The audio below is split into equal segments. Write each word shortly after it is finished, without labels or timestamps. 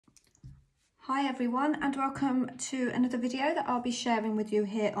Hi everyone, and welcome to another video that I'll be sharing with you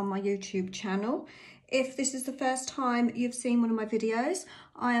here on my YouTube channel. If this is the first time you've seen one of my videos,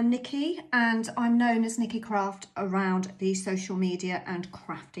 I am Nikki and I'm known as Nikki Craft around the social media and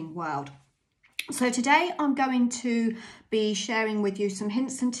crafting world. So today I'm going to be sharing with you some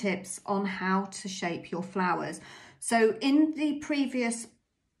hints and tips on how to shape your flowers. So in the previous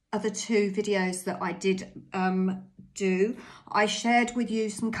other two videos that I did I shared with you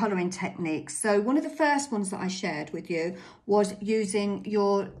some colouring techniques. So one of the first ones that I shared with you was using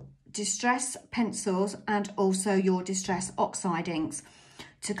your distress pencils and also your distress oxide inks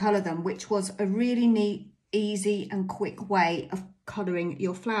to colour them, which was a really neat, easy and quick way of colouring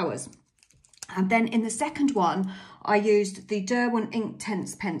your flowers. And then in the second one, I used the Derwent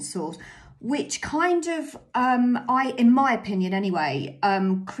Inktense pencils, which kind of, in my opinion anyway,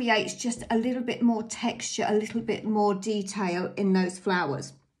 creates just a little bit more texture, a little bit more detail in those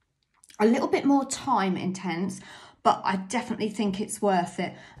flowers. A little bit more time intense, but I definitely think it's worth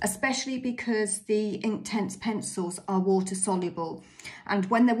it, especially because the Inktense pencils are water soluble. And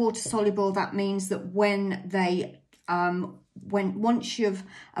when they're water soluble, that means that when they, once you've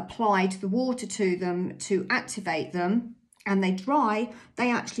applied the water to them to activate them, and they dry, they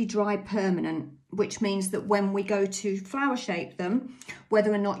actually dry permanent, which means that when we go to flower shape them,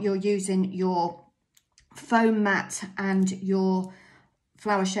 whether or not you're using your foam mat and your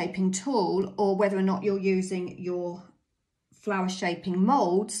flower shaping tool, or whether or not you're using your flower shaping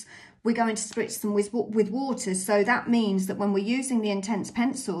molds, we're going to spritz them with water. So that means that when we're using the intense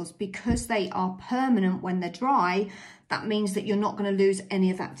pencils, because they are permanent when they're dry, that means that you're not going to lose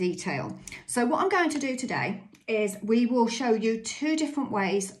any of that detail. So what I'm going to do today is we will show you two different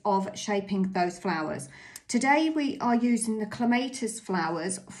ways of shaping those flowers. Today we are using the Clematis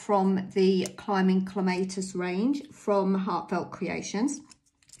flowers from the Climbing Clematis range from Heartfelt Creations.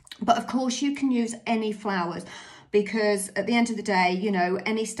 But of course you can use any flowers, because at the end of the day, you know,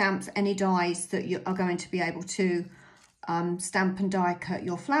 any stamps, any dies that you are going to be able to stamp and die cut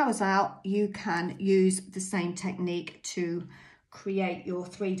your flowers out, you can use the same technique to create your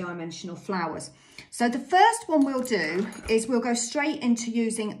three-dimensional flowers. So the first one we'll do is we'll go straight into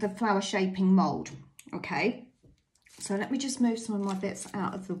using the flower shaping mold. Okay, so let me just move some of my bits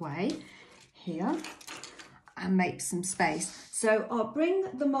out of the way here and make some space. So I'll bring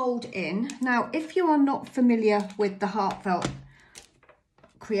the mold in. Now, if you are not familiar with the Heartfelt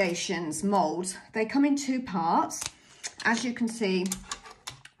Creations molds, they come in two parts. As you can see,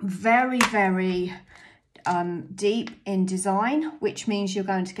 very deep in design, which means you're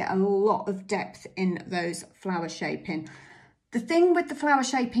going to get a lot of depth in those flower shaping. The thing with the flower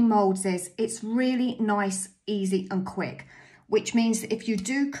shaping molds is it's really nice, easy and quick, which means that if you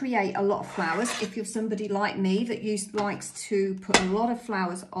do create a lot of flowers, if you're somebody like me that likes to put a lot of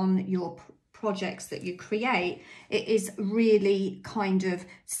flowers on your projects that you create, it is really kind of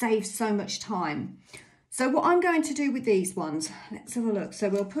saves so much time. So what I'm going to do with these ones, let's have a look. So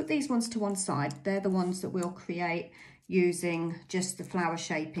we'll put these ones to one side. They're the ones that we'll create using just the flower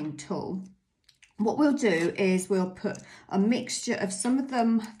shaping tool. What we'll do is we'll put a mixture of some of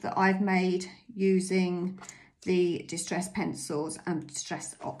them that I've made using the distress pencils and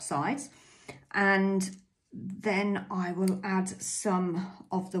distress oxides. And then I will add some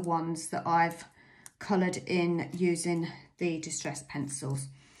of the ones that I've coloured in using the distress pencils.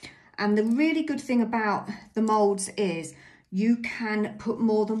 And the really good thing about the molds is you can put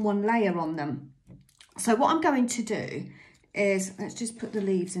more than one layer on them. So what I'm going to do is, let's just put the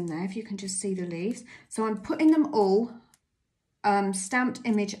leaves in there, if you can just see the leaves. So I'm putting them all stamped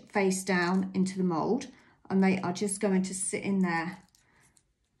image face down into the mold, and they are just going to sit in there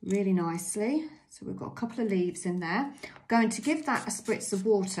really nicely. So we've got a couple of leaves in there. I'm going to give that a spritz of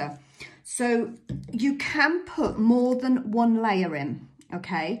water. So you can put more than one layer in,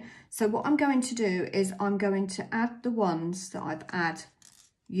 okay? So what I'm going to do is I'm going to add the ones that I've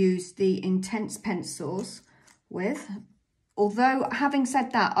used the intense pencils with. Although having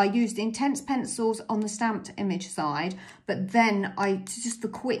said that, I used the intense pencils on the stamped image side, but then just for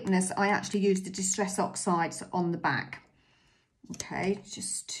quickness, I actually used the distress oxides on the back. Okay,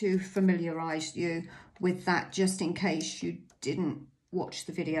 just to familiarise you with that, just in case you didn't watch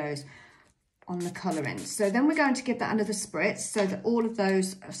the videos on the colouring. So then we're going to give that another spritz so that all of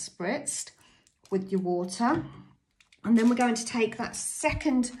those are spritzed with your water. And then we're going to take that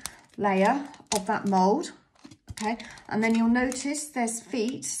second layer of that mould, okay? And then you'll notice there's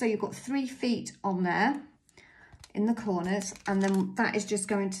feet. So you've got 3 feet on there in the corners, and then that is just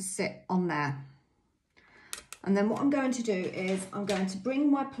going to sit on there. And then what I'm going to do is I'm going to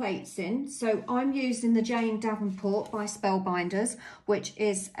bring my plates in. So I'm using the Jane Davenport by Spellbinders, which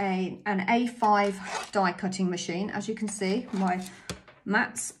is an A5 die cutting machine. As you can see, my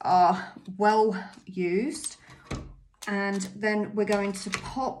mats are well used. And then we're going to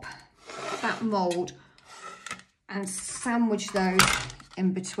pop that mould and sandwich those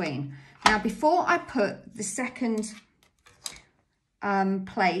in between. Now, before I put the second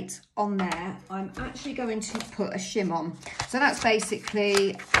plate on there, I'm actually going to put a shim on. So that's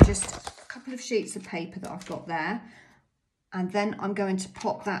basically just a couple of sheets of paper that I've got there, and then I'm going to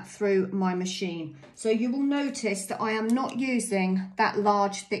pop that through my machine. So you will notice that I am not using that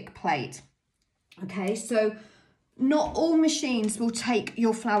large thick plate. Okay, so not all machines will take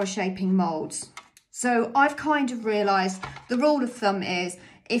your flower shaping molds. So I've kind of realized the rule of thumb is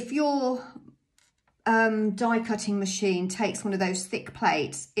if your die cutting machine takes one of those thick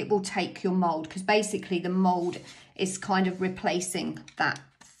plates, it will take your mold, because basically the mold is kind of replacing that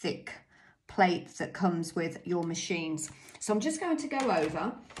thick plate that comes with your machines. So I'm just going to go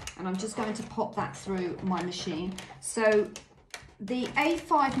over and I'm just going to pop that through my machine. So the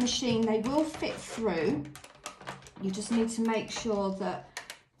A5 machine, they will fit through. You just need to make sure that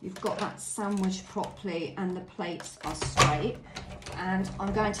you've got that sandwiched properly and the plates are straight. And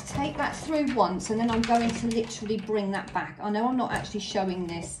I'm going to take that through once, and then I'm going to literally bring that back. I know I'm not actually showing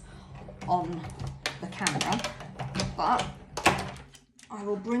this on the camera, but I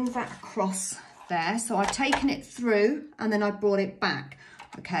will bring that across there. So I've taken it through and then I brought it back.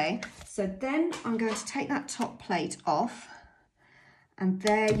 Okay, so then I'm going to take that top plate off, and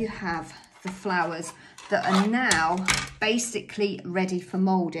there you have the flowers that are now basically ready for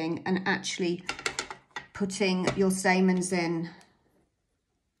moulding and actually putting your stamens in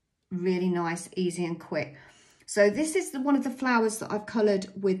really nice, easy and quick. So this is one of the flowers that I've coloured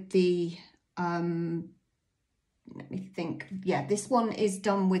with the, let me think, yeah, this one is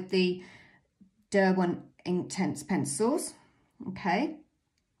done with the Derwent Inktense pencils, okay,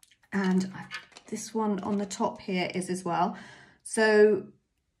 and this one on the top here is as well. So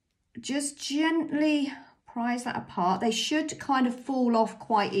just gently prise that apart. They should kind of fall off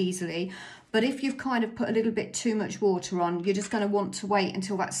quite easily, but if you've kind of put a little bit too much water on, you're just going to want to wait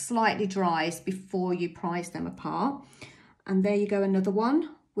until that slightly dries before you prise them apart. And there you go, another one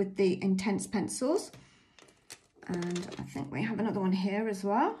with the Intense pencils. And I think we have another one here as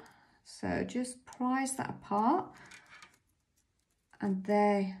well. So just prise that apart. And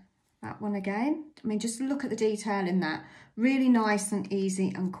there, that one again. I mean, just look at the detail in that. Really nice and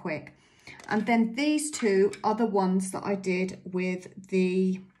easy and quick. And then these two are the ones that I did with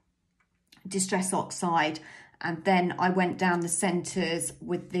the Distress Oxide, and then I went down the centres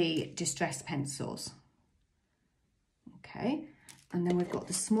with the Distress pencils. Okay, and then we've got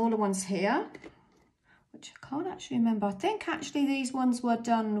the smaller ones here, which I can't actually remember. I think actually these ones were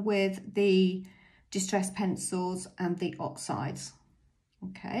done with the Distress pencils and the oxides.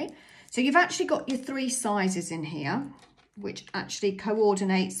 Okay, so you've actually got your 3 sizes in here, which actually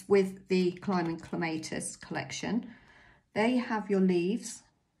coordinates with the Climbing Clematis collection. There you have your leaves.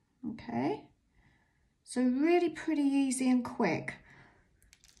 Okay, so really pretty easy and quick.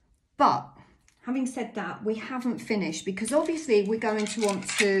 But having said that, we haven't finished, because obviously we're going to want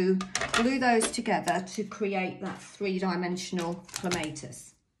to glue those together to create that 3-dimensional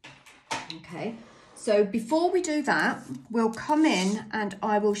clematis. Okay, so before we do that, we'll come in and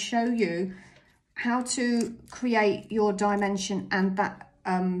I will show you how to create your dimension and that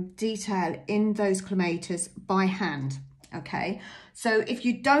detail in those clematis by hand. Okay, so if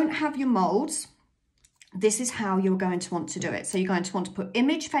you don't have your molds, this is how you're going to want to do it. So you're going to want to put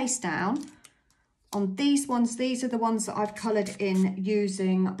image face down on these ones. These are the ones that I've coloured in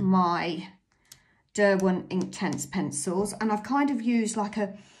using my Derwent Inktense pencils, and I've kind of used like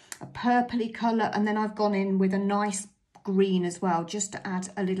a purpley colour, and then I've gone in with a nice green as well, just to add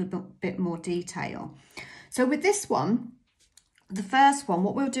a little bit more detail. So with this one, the first one,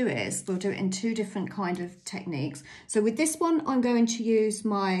 what we'll do is we'll do it in 2 different kind of techniques. So with this one, I'm going to use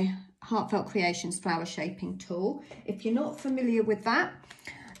my Heartfelt Creations Flower Shaping tool. If you're not familiar with that,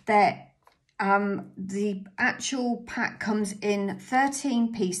 the actual pack comes in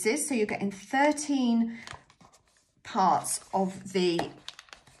 13 pieces. So you're getting 13 parts of the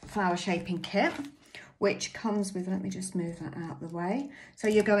flower shaping kit, which comes with, let me just move that out of the way. So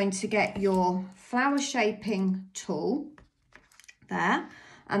you're going to get your flower shaping tool there,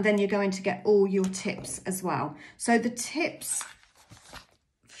 and then you're going to get all your tips as well. So the tips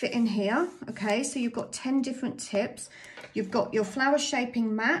fit in here. Okay, so you've got 10 different tips. You've got your flower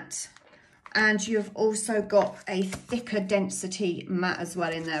shaping mat, And you've also got a thicker density mat as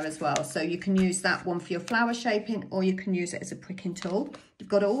well in there as well. So you can use that one for your flower shaping, or you can use it as a pricking tool. You've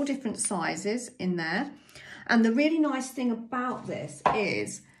got all different sizes in there. And the really nice thing about this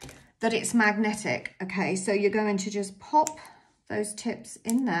is that it's magnetic. Okay, so you're going to just pop those tips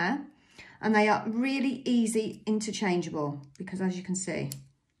in there, and they are really easy interchangeable, because as you can see,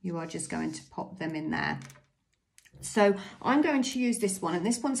 you are just going to pop them in there. So I'm going to use this one, and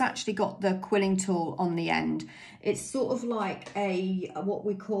this one's actually got the quilling tool on the end. It's sort of like a, what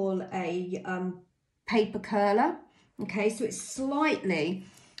we call a paper curler. Okay, so it's slightly,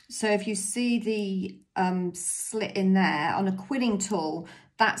 so if you see the slit in there on a quilling tool,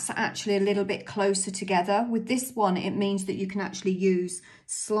 that's actually a little bit closer together. With this one, it means that you can actually use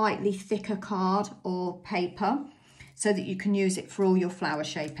slightly thicker card or paper so that you can use it for all your flower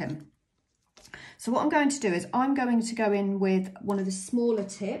shaping. So what I'm going to do is I'm going to go in with one of the smaller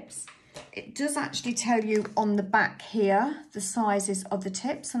tips. It does actually tell you on the back here the sizes of the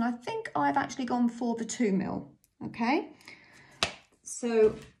tips, and I think I've actually gone for the 2mm. Okay,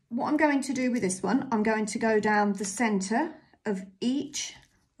 so what I'm going to do with this one, I'm going to go down the center of each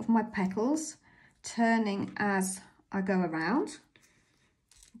of my petals, turning as I go around.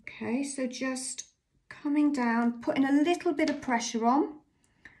 Okay, so just coming down, putting a little bit of pressure on,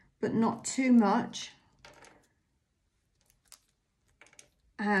 but not too much.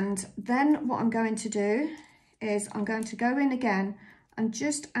 And then what I'm going to do is I'm going to go in again and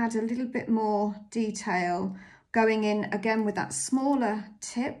just add a little bit more detail, going in again with that smaller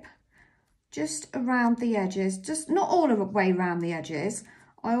tip, just around the edges, just not all the way around the edges.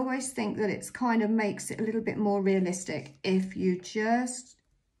 I always think that it's kind of makes it a little bit more realistic if you just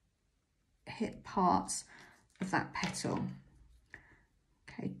hit parts of that petal.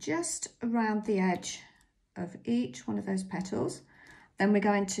 Okay, just around the edge of each one of those petals. Then we're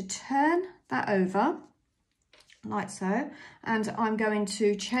going to turn that over like so, and I'm going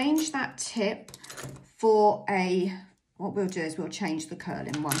to change that tip for a, what we'll do is we'll change the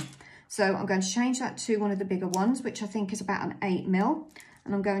curling one. So I'm going to change that to one of the bigger ones, which I think is about an 8mm,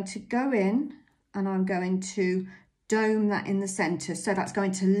 and I'm going to go in and I'm going to dome that in the center. So that's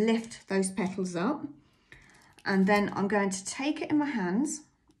going to lift those petals up. And then I'm going to take it in my hands,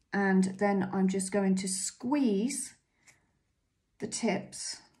 and then I'm just going to squeeze the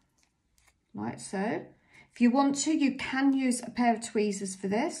tips like so. If you want to, you can use a pair of tweezers for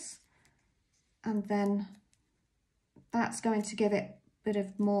this, and then that's going to give it a bit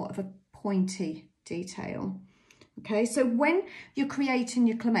of more of a pointy detail. Okay, so when you're creating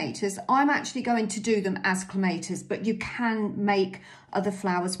your clematis, I'm actually going to do them as clematis, but you can make other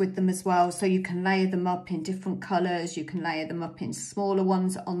flowers with them as well. So you can layer them up in different colours, you can layer them up in smaller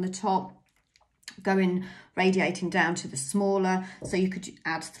ones on the top, going radiating down to the smaller. So you could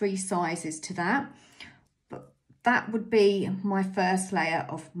add 3 sizes to that. But that would be my first layer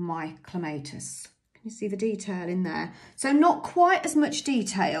of my clematis. Can you see the detail in there? So not quite as much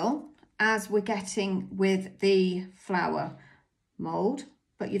detail as we're getting with the flower mould,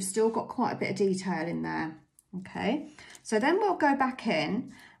 but you've still got quite a bit of detail in there. Okay, so then we'll go back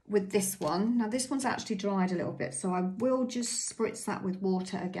in with this one. Now this one's actually dried a little bit, so I will just spritz that with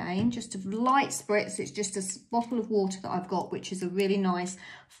water again, just a light spritz. It's just a bottle of water that I've got, which is a really nice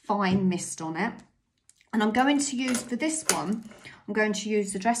fine mist on it. And I'm going to use, for this one, I'm going to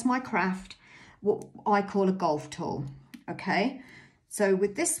use the Dress My Craft, what I call a golf tool. Okay, so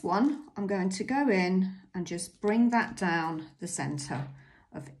with this one, I'm going to go in and just bring that down the center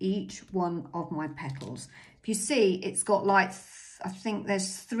of each one of my petals. If you see, it's got like, I think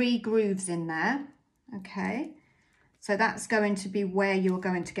there's 3 grooves in there. Okay, so that's going to be where you're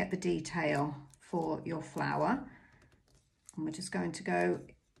going to get the detail for your flower. And we're just going to go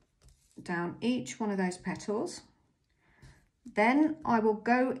down each one of those petals. Then I will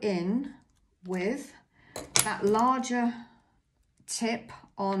go in with that larger tip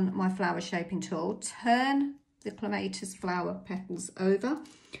on my flower shaping tool, turn the clematis flower petals over,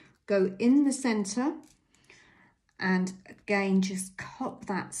 go in the center, and again just cup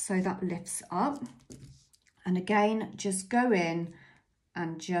that so that lifts up, and again just go in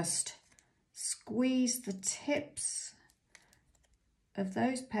and just squeeze the tips of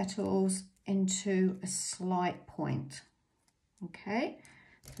those petals into a slight point. Okay,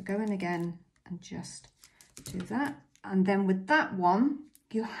 so go in again and just do that. And then with that one,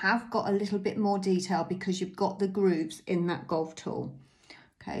 you have got a little bit more detail because you've got the grooves in that golf tool.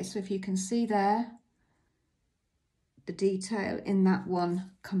 Okay, so if you can see there, the detail in that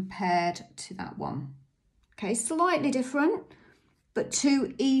one compared to that one. Okay, slightly different, but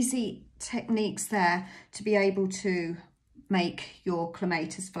 2 easy techniques there to be able to make your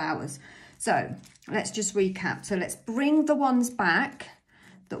clematis flowers. So let's just recap. So let's bring the ones back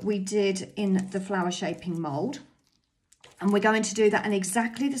that we did in the flower shaping mould. And we're going to do that in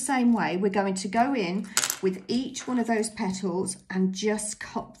exactly the same way. We're going to go in with each one of those petals and just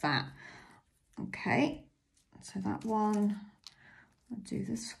cup that. Okay, so that one, I'll do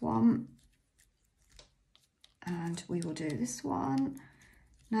this one. And we will do this one.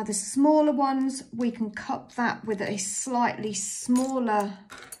 Now the smaller ones, we can cup that with a slightly smaller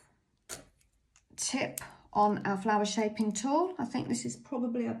tip on our flower shaping tool. I think this is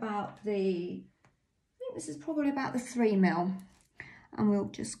probably about the 3mm. And we'll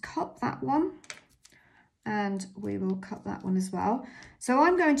just cup that one. And we will cut that one as well. So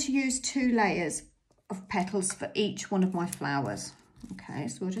I'm going to use 2 layers of petals for each one of my flowers. Okay,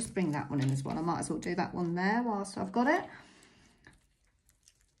 so we'll just bring that one in as well. I might as well do that one there whilst I've got it.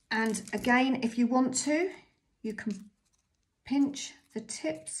 And again, if you want to, you can pinch the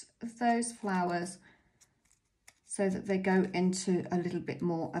tips of those flowers so that they go into a little bit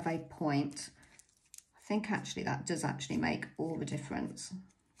more of a point. I think actually that does actually make all the difference.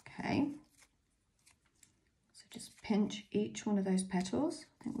 Okay. So just pinch each one of those petals.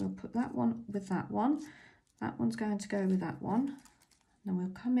 I think we'll put that one with that one. That one's going to go with that one. And we'll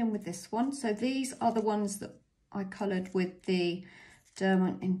come in with this one. So these are the ones that I coloured with the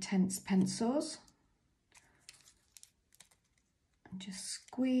Derwent Intense pencils. And just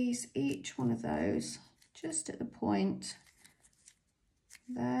squeeze each one of those just at the point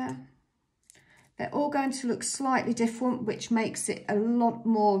there. They're all going to look slightly different, which makes it a lot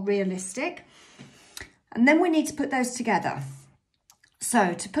more realistic. And then we need to put those together.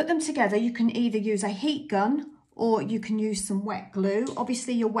 So to put them together, you can either use a heat gun or you can use some wet glue.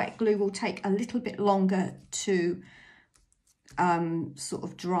 Obviously your wet glue will take a little bit longer to sort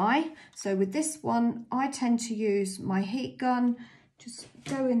of dry. So with this one, I tend to use my heat gun. Just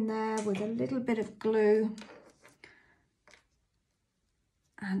go in there with a little bit of glue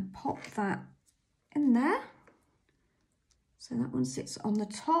and pop that in there. So that one sits on the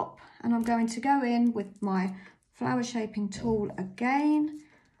top, and I'm going to go in with my flower shaping tool again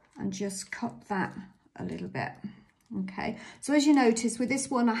and just cup that a little bit. Okay, so as you notice with this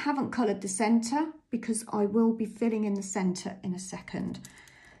one, I haven't coloured the centre because I will be filling in the centre in a second.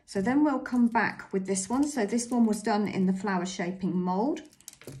 So then we'll come back with this one. So this one was done in the flower shaping mould.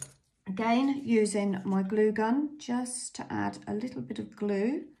 Again, using my glue gun just to add a little bit of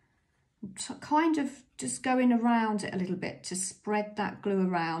glue, kind of just going around it a little bit to spread that glue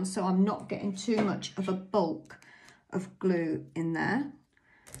around so I'm not getting too much of a bulk of glue in there.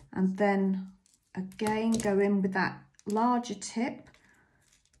 And then again, go in with that larger tip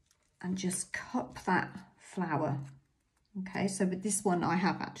and just cup that flower. Okay, so with this one, I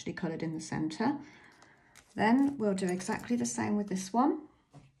have actually coloured in the centre. Then we'll do exactly the same with this one.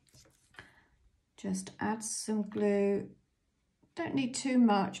 Just add some glue. Don't need too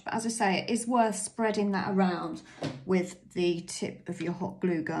much, but as I say, it is worth spreading that around with the tip of your hot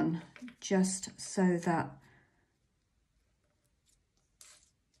glue gun, just so that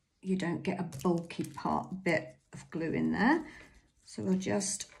you don't get a bulky bit of glue in there. So we'll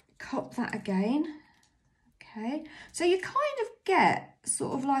just cup that again. Okay, so you kind of get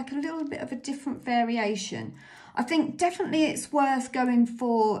sort of like a little bit of a different variation. I think definitely it's worth going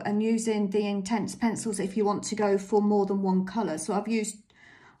for and using the intense pencils if you want to go for more than one colour. So I've used,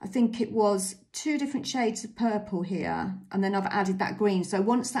 I think it was 2 different shades of purple here, and then I've added that green. So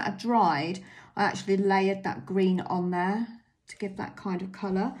once that had dried, I actually layered that green on there to give that kind of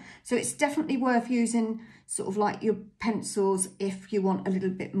colour. So it's definitely worth using sort of like your pencils if you want a little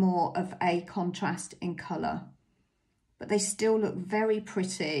bit more of a contrast in colour. But they still look very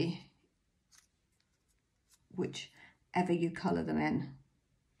pretty whichever you colour them in.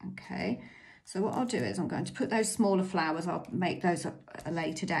 Okay, so what I'll do is I'm going to put those smaller flowers, I'll make those up at a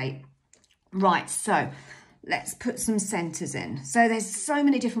later date. Right, so let's put some centres in. So there's so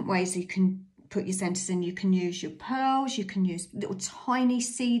many different ways you can put your centres in. You can use your pearls, you can use little tiny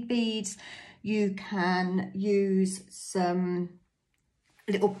seed beads, you can use some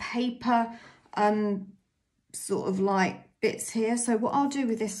little paper sort of like bits here. So what I'll do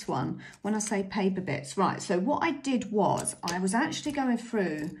with this one, when I say paper bits, right, so what I did was I was actually going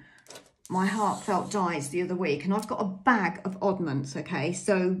through my Heartfelt dies the other week, and I've got a bag of oddments, okay?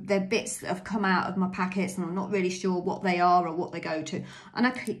 So they're bits that have come out of my packets and I'm not really sure what they are or what they go to. And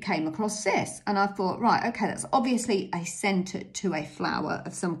I came across this and I thought, right, okay, that's obviously a centre to a flower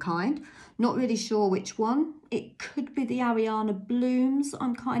of some kind. Not really sure which one. It could be the Ariana Blooms,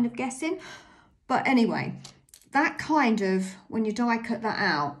 I'm kind of guessing. But anyway, that kind of, when you die cut that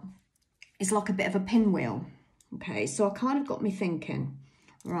out, is like a bit of a pinwheel. Okay, so I kind of got me thinking,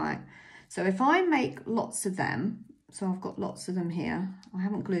 right, so if I make lots of them, so I've got lots of them here, I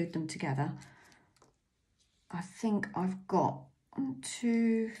haven't glued them together. I think I've got 1,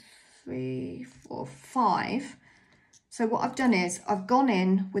 2, 3, 4, 5. So what I've done is I've gone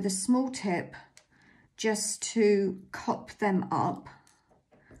in with a small tip just to cup them up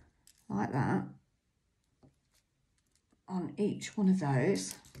like that on each one of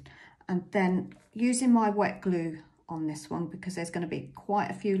those, and then using my wet glue on this one, because there's going to be quite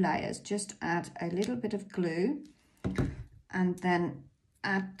a few layers, just add a little bit of glue and then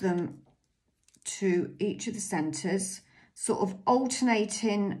add them to each of the centres, sort of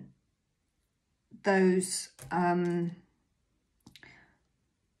alternating those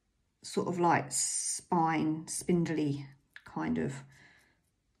sort of like spindly kind of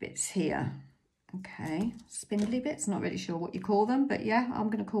bits here. Okay, spindly bits, not really sure what you call them, but yeah, I'm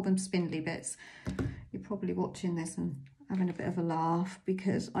going to call them spindly bits. You're probably watching this and having a bit of a laugh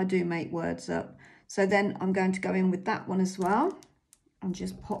because I do make words up. So then I'm going to go in with that one as well and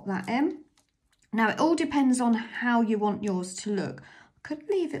just pop that in. Now it all depends on how you want yours to look. I could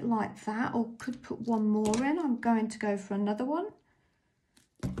leave it like that or could put one more in. I'm going to go for another one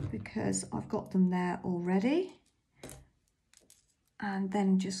because I've got them there already. And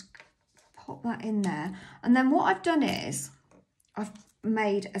then just pop that in there. And then what I've done is I've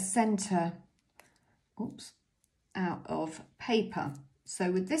made a centre, oops, out of paper. So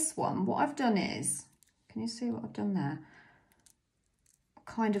with this one, what I've done is, can you see what I've done there?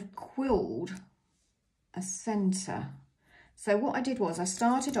 Kind of quilled a centre. So what I did was I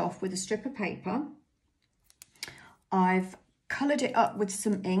started off with a strip of paper. I've coloured it up with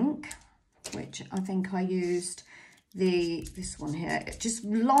some ink, which I think I used this one here. It just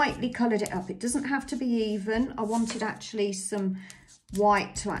lightly coloured it up. It doesn't have to be even. I wanted actually some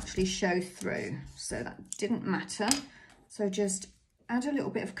white to actually show through, so that didn't matter. So just add a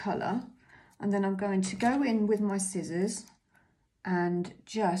little bit of colour, and then I'm going to go in with my scissors and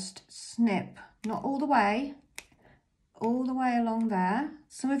just snip, not all the way along there.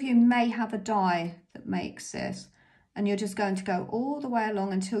 Some of you may have a die that makes this, and you're just going to go all the way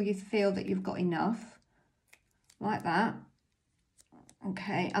along until you feel that you've got enough, like that.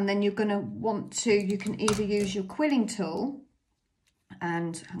 Okay, and then you're going to want to, you can either use your quilling tool,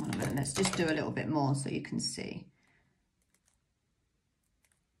 and hang on a minute, let's just do a little bit more so you can see.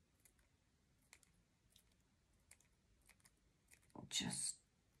 Just,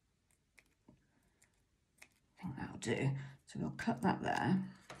 I think that'll do. So we'll cut that there.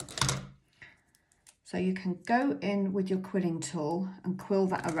 So you can go in with your quilling tool and quill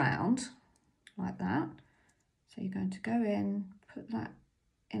that around like that. So you're going to go in, put that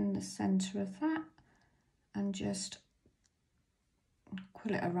in the centre of that and just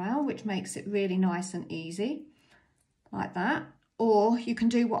quill it around, which makes it really nice and easy like that. Or you can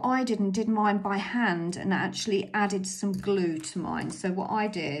do what I did and did mine by hand and actually added some glue to mine. So what I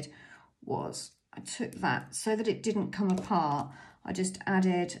did was I took that so that it didn't come apart. I just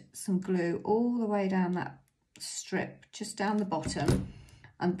added some glue all the way down that strip, just down the bottom.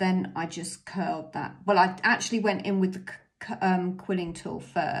 And then I just curled that. Well, I actually went in with the quilling tool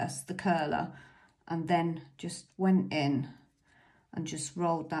first, the curler, and then just went in and just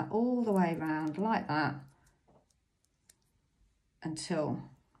rolled that all the way around like that until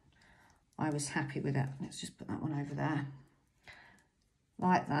I was happy with it. Let's just put that one over there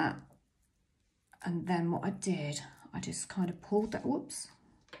like that. And then what I did, I just kind of pulled that, whoops,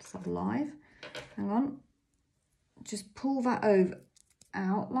 it's not live, hang on, just pull that over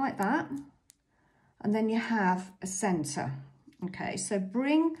out like that, and then you have a centre. Okay, so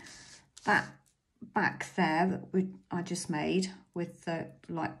bring that back there that I just made with the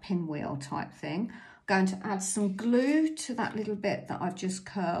like pinwheel type thing. I'm going to add some glue to that little bit that I've just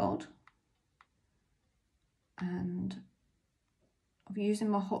curled, and I'm using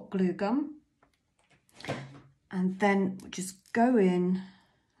my hot glue gun, and then just go in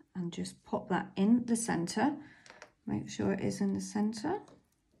and just pop that in the centre. Make sure it is in the centre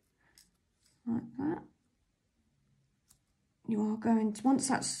like that. You are going to, once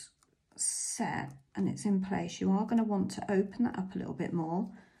that's set and it's in place, you are going to want to open that up a little bit more.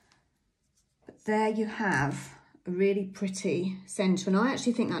 But there you have a really pretty centre, and I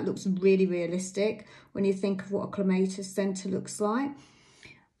actually think that looks really realistic when you think of what a clematis centre looks like.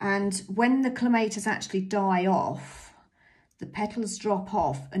 And when the clematis actually die off, the petals drop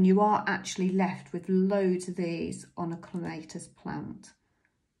off and you are actually left with loads of these on a clematis plant.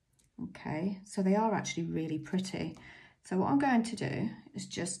 Okay, so they are actually really pretty. So what I'm going to do is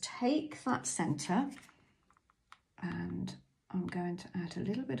just take that centre and I'm going to add a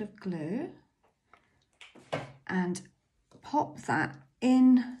little bit of glue and pop that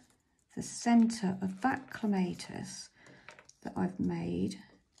in the centre of that clematis that I've made.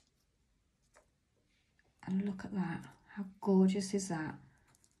 And look at that, how gorgeous is that?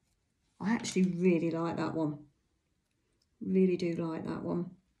 I actually really like that one. Really do like that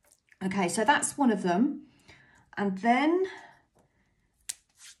one. Okay, so that's one of them. And then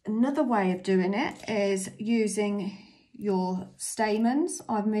another way of doing it is using your stamens.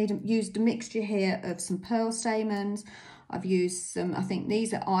 I've used a mixture here of some pearl stamens. I've used some, I think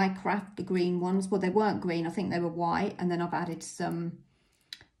these are iCraft, the green ones. Well, they weren't green, I think they were white. And then I've added some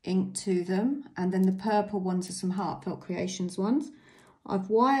ink to them. And then the purple ones are some Heartfelt Creations ones. I've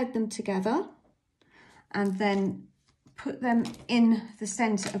wired them together and then put them in the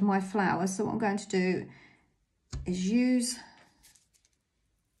centre of my flower. So what I'm going to do is use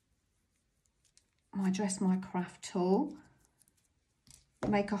my Dress My Craft tool,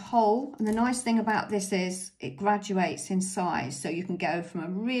 make a hole. And the nice thing about this is it graduates in size. So you can go from a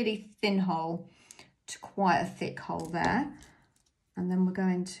really thin hole to quite a thick hole there. And then we're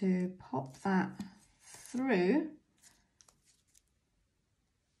going to pop that through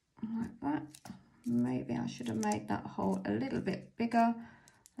like that. Maybe I should have made that hole a little bit bigger.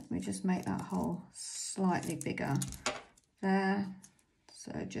 Let me just make that hole slightly bigger there.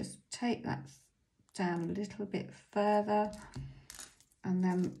 So just take that down a little bit further and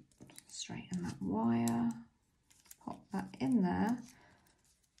then straighten that wire, pop that in there,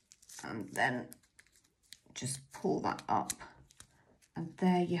 and then just pull that up. And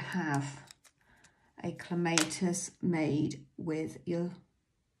there you have a clematis made with your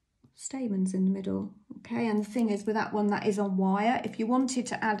stamens in the middle. Okay, and the thing is with that one, that is on wire. If you wanted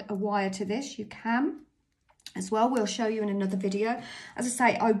to add a wire to this, you can as well. We'll show you in another video. As I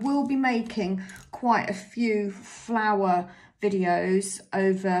say, I will be making quite a few flower videos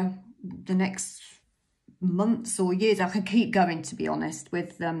over the next months or years. I can keep going, to be honest,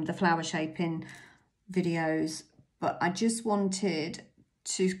 with the flower shaping videos, but I just wanted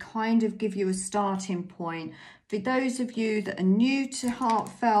to kind of give you a starting point for those of you that are new to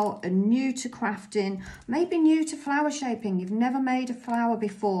Heartfelt and new to crafting, maybe new to flower shaping. You've never made a flower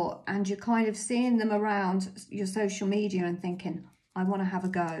before and you're kind of seeing them around your social media and thinking, I want to have a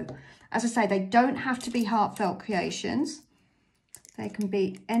go. As I say, they don't have to be Heartfelt Creations. They can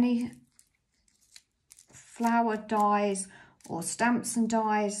be any flower dies or stamps and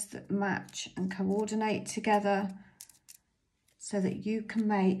dies that match and coordinate together, so that you can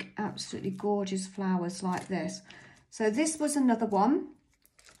make absolutely gorgeous flowers like this. So this was another one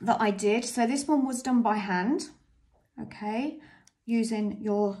that I did. So this one was done by hand, okay, using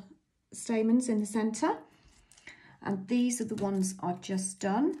your stamens in the centre. And these are the ones I've just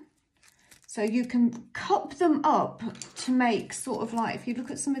done. So you can cup them up to make sort of like, if you look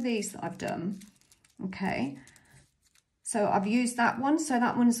at some of these that I've done, okay. So I've used that one. So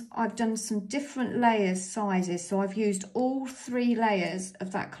that one's, I've done some different layers, sizes. So I've used all 3 layers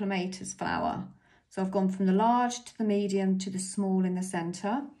of that clematis flower. So I've gone from the large to the medium to the small in the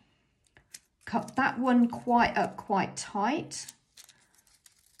centre. Cut that one quite up, quite tight.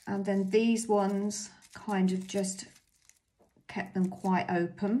 And then these ones kind of just kept them quite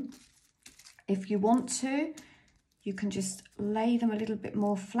open. If you want to, you can just lay them a little bit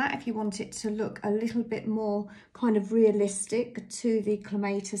more flat if you want it to look a little bit more kind of realistic to the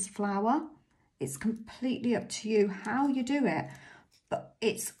clematis flower. It's completely up to you how you do it, but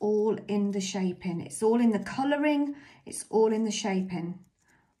it's all in the shaping. It's all in the colouring. It's all in the shaping.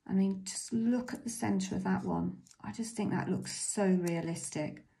 I mean, just look at the centre of that one. I just think that looks so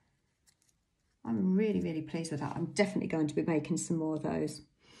realistic. I'm really, really pleased with that. I'm definitely going to be making some more of those.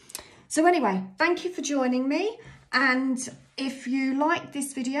 So anyway, thank you for joining me. And if you liked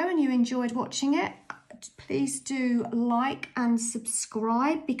this video and you enjoyed watching it, please do like and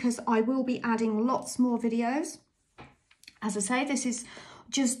subscribe, because I will be adding lots more videos. As I say, this is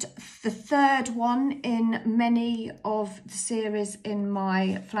just the 3rd one in many of the series in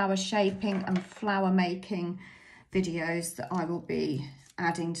my flower shaping and flower making videos that I will be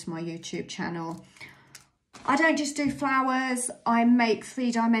adding to my YouTube channel. I don't just do flowers, I make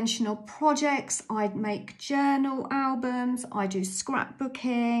 3-dimensional projects, I make journal albums, I do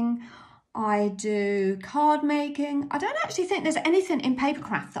scrapbooking, I do card making. I don't actually think there's anything in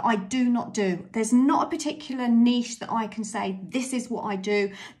papercraft that I do not do. There's not a particular niche that I can say, this is what I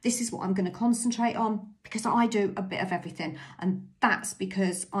do, this is what I'm going to concentrate on, because I do a bit of everything. And that's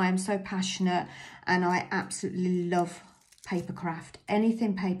because I am so passionate and I absolutely love papercraft.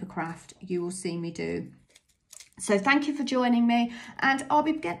 Anything papercraft, you will see me do. So thank you for joining me, and I'll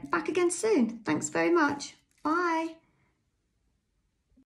be back again soon. Thanks very much. Bye.